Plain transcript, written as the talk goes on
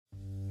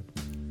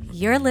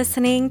You're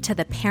listening to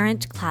The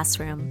Parent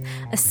Classroom,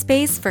 a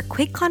space for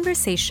quick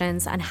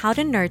conversations on how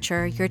to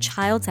nurture your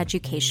child's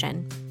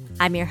education.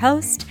 I'm your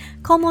host,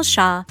 Komal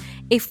Shah,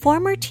 a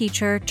former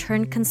teacher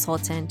turned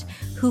consultant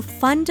who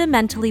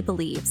fundamentally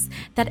believes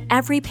that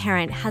every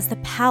parent has the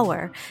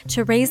power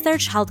to raise their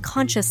child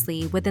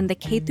consciously within the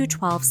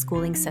K-12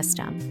 schooling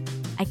system.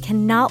 I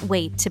cannot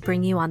wait to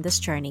bring you on this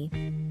journey.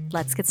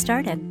 Let's get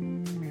started.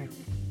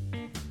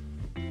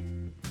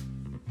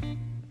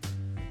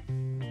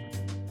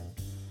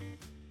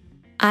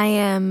 I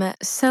am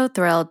so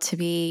thrilled to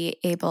be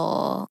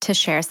able to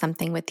share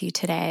something with you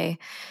today.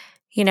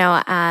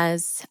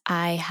 As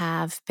I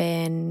have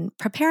been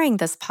preparing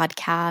this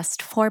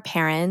podcast for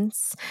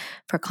parents,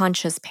 for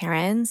conscious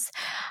parents,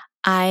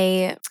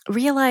 I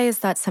realize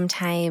that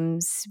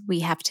sometimes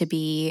we have to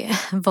be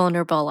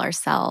vulnerable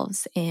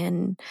ourselves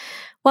in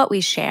what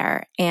we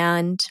share.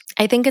 And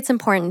I think it's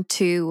important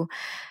to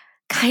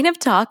kind of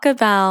talk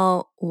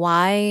about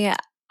why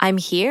I'm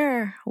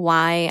here,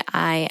 why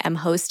I am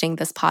hosting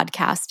this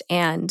podcast,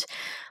 and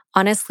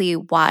honestly,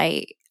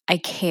 why I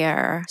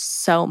care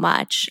so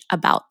much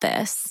about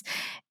this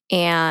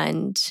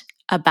and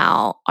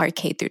about our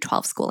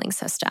K-12 schooling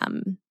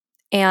system.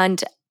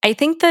 And I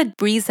think the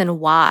reason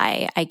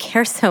why I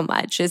care so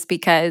much is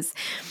because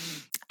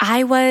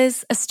I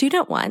was a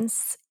student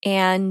once,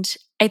 and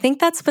I think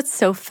that's what's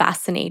so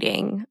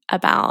fascinating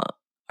about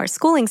our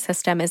schooling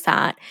system is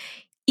that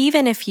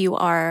even if you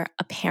are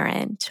a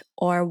parent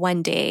or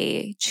one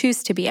day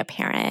choose to be a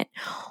parent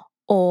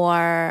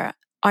or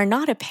are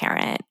not a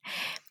parent,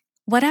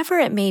 whatever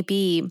it may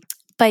be,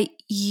 but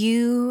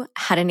you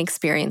had an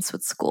experience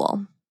with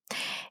school.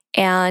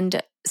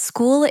 And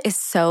school is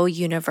so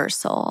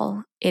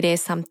universal. It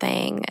is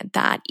something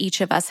that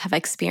each of us have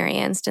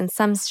experienced in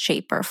some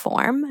shape or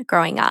form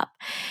growing up.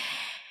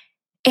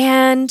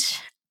 And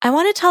I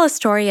want to tell a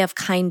story of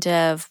kind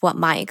of what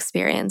my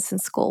experience in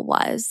school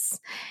was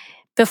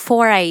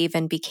before I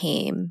even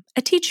became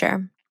a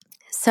teacher.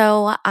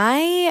 So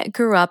I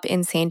grew up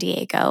in San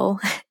Diego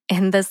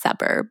in the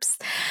suburbs.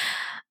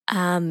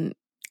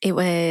 It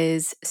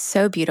was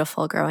so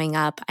beautiful growing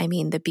up. I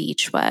mean, the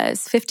beach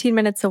was 15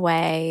 minutes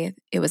away.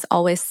 It was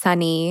always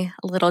sunny,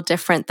 a little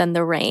different than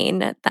the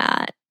rain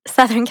that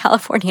Southern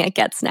California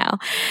gets now.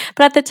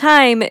 But at the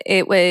time,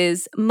 it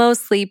was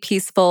mostly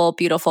peaceful,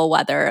 beautiful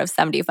weather of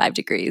 75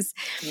 degrees.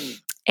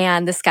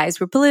 And the skies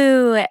were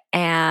blue,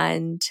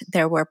 and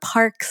there were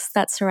parks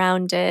that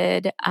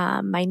surrounded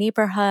my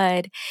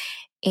neighborhood,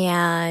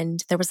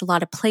 and there was a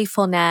lot of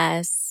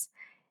playfulness,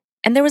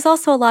 and there was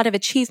also a lot of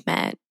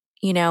achievement.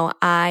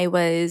 I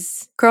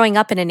was growing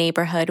up in a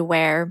neighborhood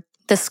where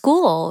the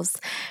schools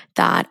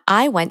that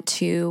I went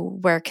to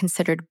were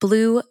considered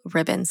blue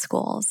ribbon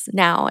schools.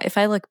 Now, if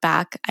I look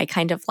back, I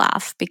kind of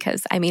laugh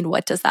because,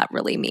 what does that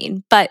really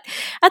mean? But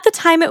at the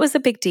time, it was a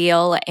big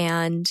deal,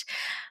 and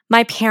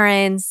my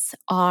parents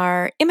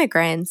are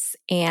immigrants,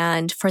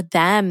 and for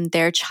them,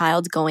 their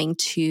child going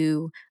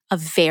to a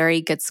very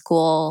good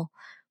school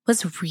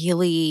was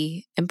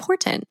really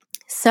important.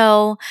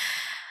 So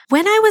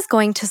when I was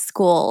going to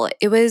school,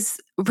 it was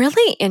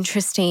really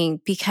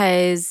interesting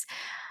because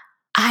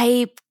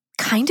I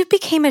kind of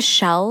became a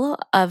shell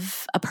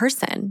of a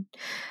person.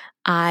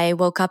 I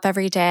woke up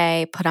every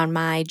day, put on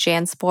my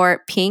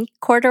JanSport pink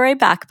corduroy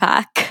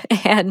backpack,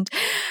 and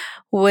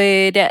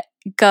would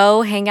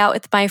go hang out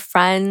with my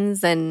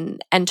friends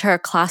and enter a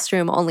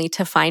classroom only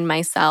to find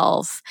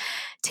myself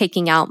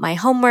taking out my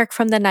homework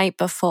from the night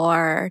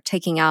before,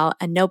 taking out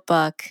a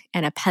notebook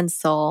and a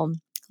pencil,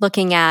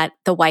 looking at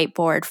the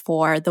whiteboard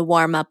for the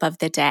warm-up of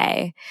the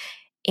day,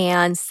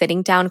 and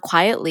sitting down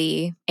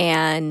quietly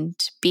and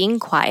being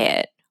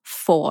quiet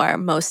for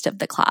most of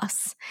the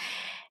class.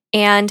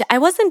 And I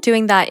wasn't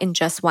doing that in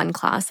just one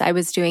class. I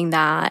was doing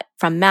that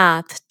from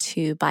math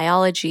to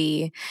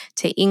biology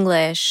to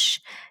English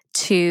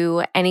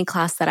to any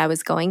class that I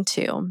was going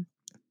to.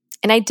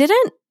 And I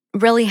didn't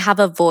really have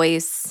a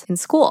voice in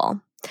school.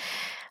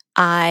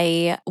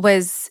 I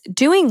was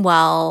doing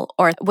well,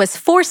 or was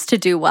forced to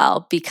do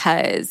well,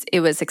 because it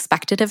was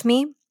expected of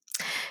me.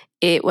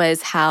 It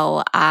was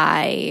how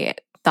I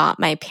thought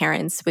my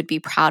parents would be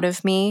proud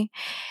of me.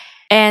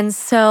 And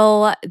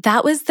so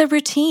that was the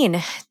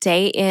routine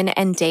day in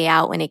and day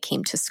out when it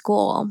came to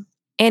school.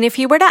 And if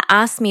you were to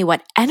ask me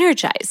what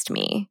energized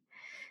me,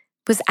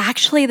 was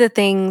actually the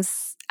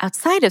things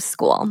outside of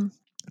school.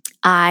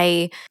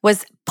 I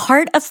was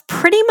part of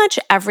pretty much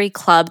every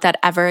club that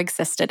ever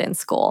existed in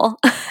school.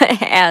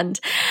 And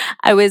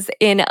I was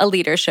in a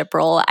leadership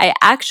role. I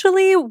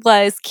actually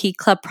was Key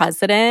Club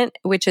president,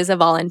 which is a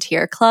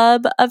volunteer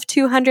club of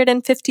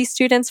 250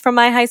 students from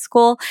my high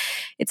school.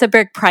 It's a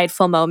big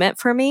prideful moment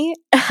for me.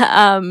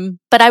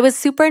 But I was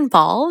super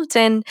involved.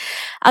 And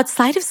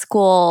outside of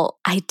school,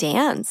 I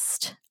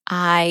danced.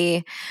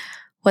 I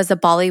was a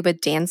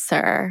Bollywood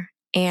dancer.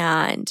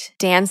 And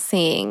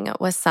dancing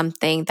was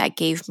something that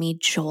gave me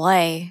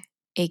joy.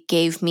 It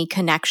gave me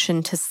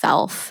connection to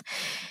self,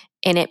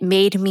 and it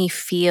made me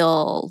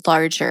feel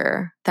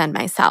larger than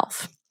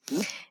myself.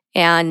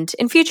 And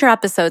in future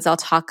episodes, I'll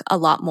talk a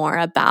lot more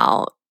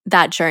about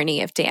that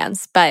journey of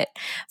dance. But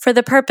for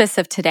the purpose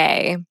of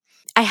today,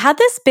 I had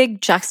this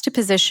big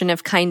juxtaposition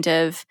of kind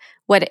of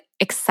what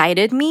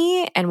excited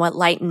me and what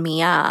lightened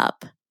me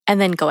up, and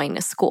then going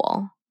to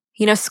school.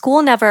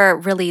 School never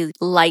really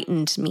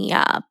lightened me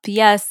up.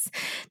 Yes,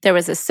 there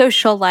was a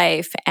social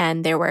life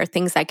and there were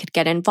things I could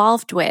get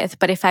involved with.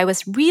 But if I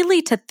was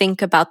really to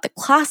think about the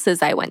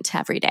classes I went to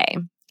every day,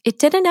 it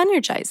didn't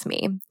energize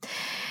me.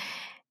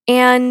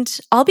 And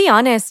I'll be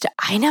honest,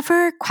 I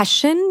never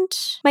questioned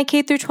my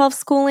K through 12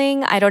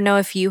 schooling. I don't know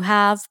if you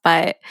have,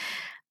 but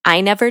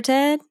I never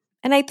did.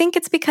 And I think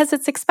it's because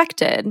it's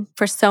expected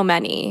for so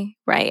many,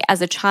 right?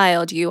 As a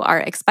child, you are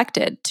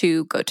expected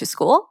to go to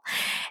school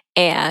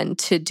and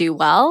to do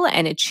well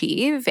and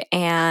achieve.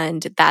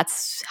 And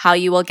that's how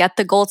you will get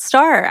the gold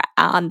star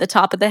on the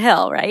top of the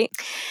hill, right?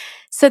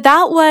 So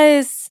that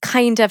was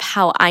kind of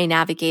how I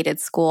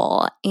navigated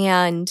school.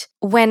 And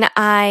when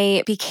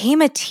I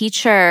became a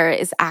teacher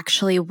is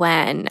actually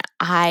when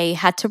I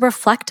had to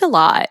reflect a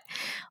lot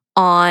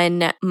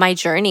on my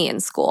journey in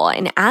school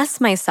and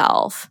ask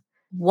myself,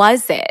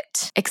 was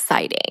it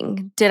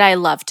exciting? Did I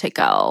love to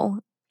go?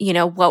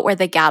 What were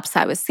the gaps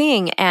I was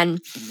seeing?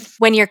 And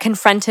when you're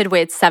confronted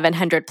with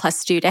 700 plus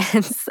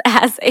students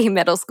as a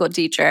middle school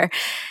teacher,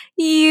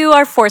 you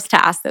are forced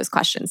to ask those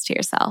questions to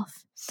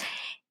yourself.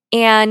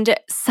 And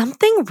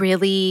something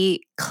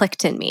really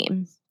clicked in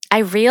me. I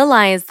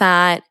realized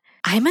that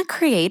I'm a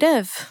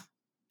creative.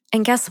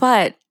 And guess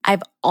what?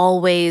 I've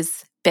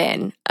always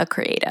been a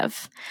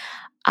creative.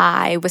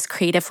 I was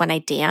creative when I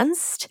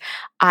danced.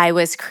 I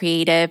was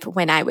creative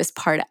when I was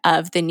part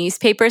of the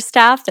newspaper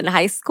staff in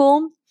high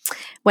school.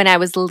 When I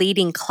was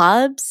leading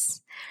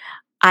clubs,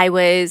 I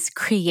was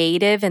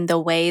creative in the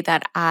way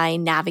that I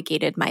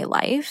navigated my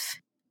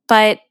life.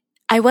 But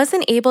I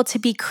wasn't able to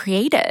be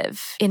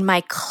creative in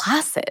my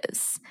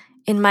classes,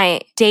 in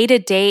my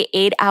day-to-day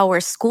 8-hour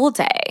school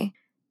day.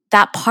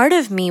 That part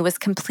of me was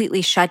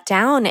completely shut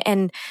down,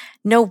 and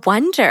no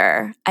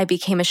wonder I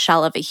became a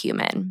shell of a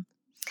human.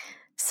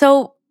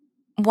 So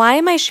why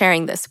am I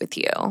sharing this with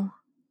you?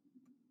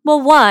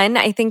 Well, one,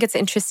 I think it's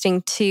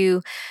interesting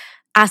to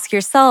ask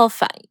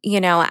yourself,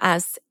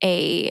 as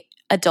a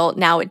adult,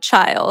 now a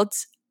child,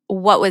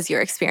 what was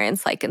your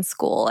experience like in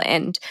school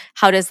and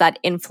how does that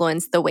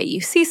influence the way you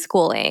see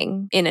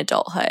schooling in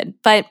adulthood?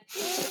 But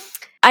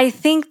I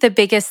think the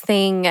biggest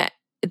thing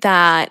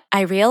that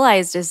I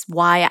realized is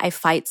why I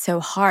fight so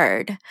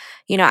hard.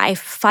 I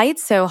fight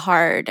so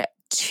hard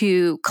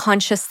to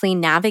consciously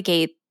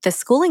navigate the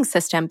schooling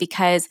system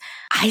because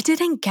I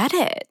didn't get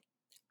it.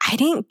 I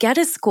didn't get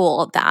a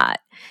school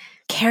that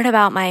cared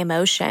about my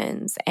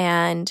emotions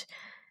and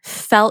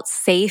felt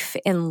safe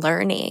in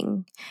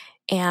learning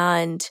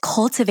and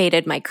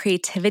cultivated my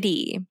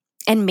creativity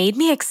and made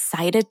me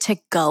excited to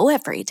go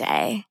every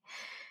day.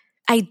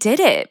 I did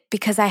it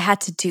because I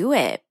had to do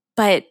it,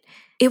 but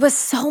it was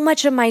so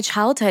much of my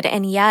childhood,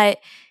 and yet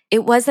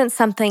it wasn't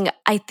something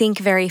I think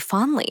very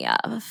fondly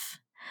of.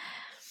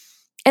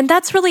 And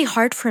that's really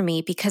hard for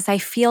me because I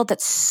feel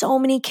that so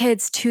many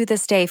kids to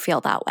this day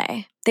feel that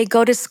way. They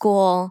go to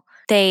school,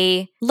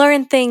 they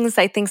learn things.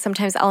 I think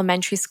sometimes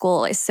elementary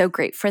school is so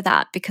great for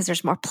that because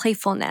there's more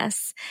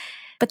playfulness.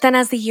 But then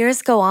as the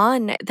years go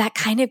on, that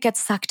kind of gets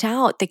sucked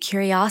out, the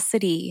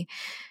curiosity,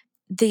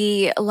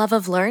 the love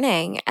of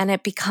learning, and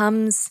it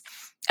becomes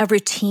a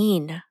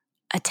routine,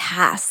 a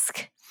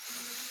task.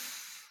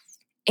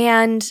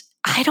 And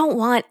I don't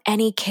want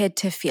any kid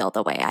to feel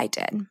the way I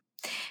did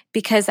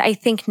because I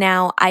think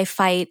now I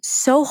fight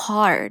so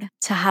hard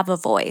to have a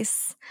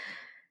voice,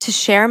 to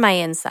share my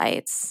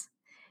insights,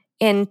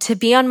 and to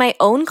be on my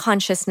own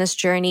consciousness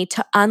journey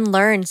to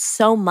unlearn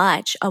so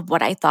much of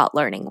what I thought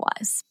learning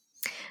was.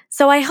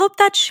 So I hope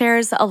that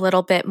shares a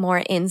little bit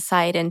more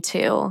insight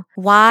into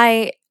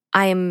why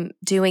I'm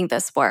doing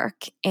this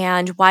work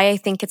and why I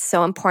think it's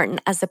so important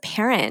as a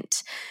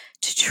parent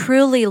to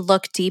truly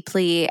look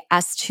deeply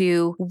as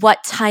to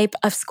what type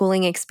of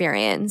schooling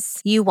experience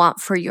you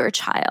want for your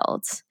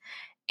child.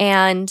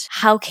 And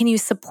how can you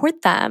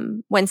support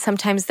them when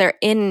sometimes they're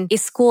in a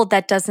school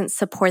that doesn't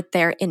support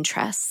their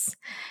interests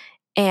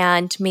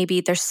and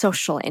maybe their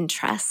social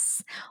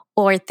interests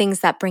or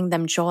things that bring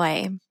them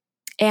joy.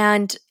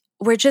 And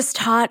we're just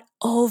taught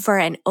over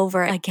and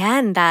over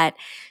again that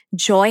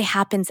joy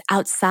happens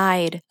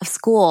outside of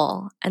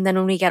school. And then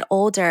when we get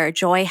older,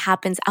 joy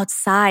happens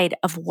outside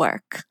of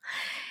work.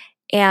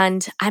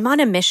 And I'm on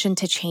a mission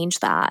to change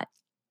that.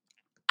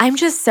 I'm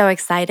just so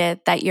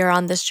excited that you're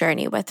on this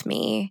journey with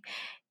me.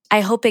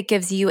 I hope it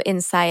gives you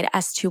insight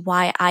as to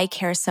why I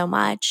care so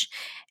much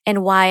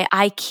and why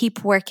I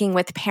keep working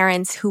with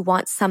parents who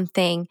want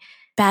something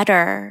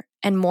better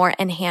and more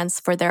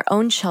enhanced for their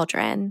own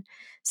children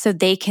so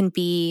they can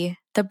be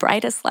the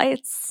brightest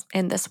lights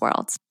in this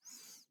world.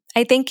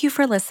 I thank you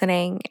for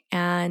listening,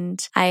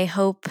 and I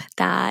hope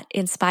that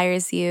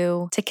inspires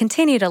you to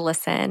continue to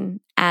listen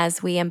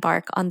as we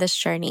embark on this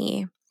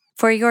journey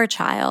for your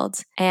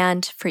child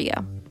and for you.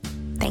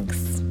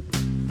 Thanks.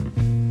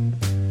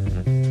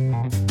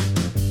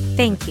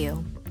 Thank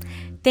you.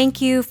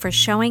 Thank you for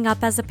showing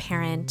up as a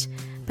parent,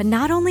 but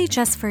not only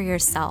just for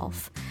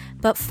yourself,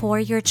 but for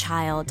your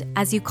child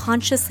as you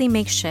consciously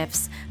make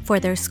shifts for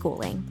their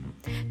schooling.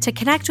 To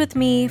connect with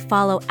me,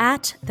 follow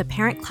 @The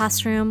Parent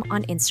Classroom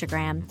on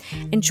Instagram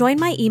and join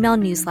my email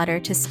newsletter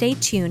to stay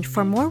tuned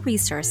for more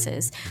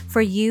resources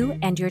for you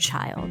and your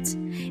child.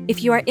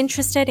 If you are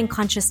interested in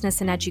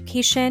consciousness and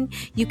education,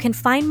 you can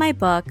find my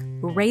book,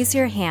 Raise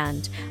Your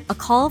Hand, A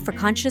Call for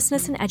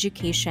Consciousness and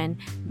Education,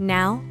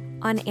 now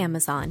on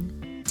Amazon.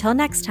 Till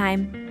next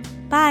time,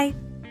 bye.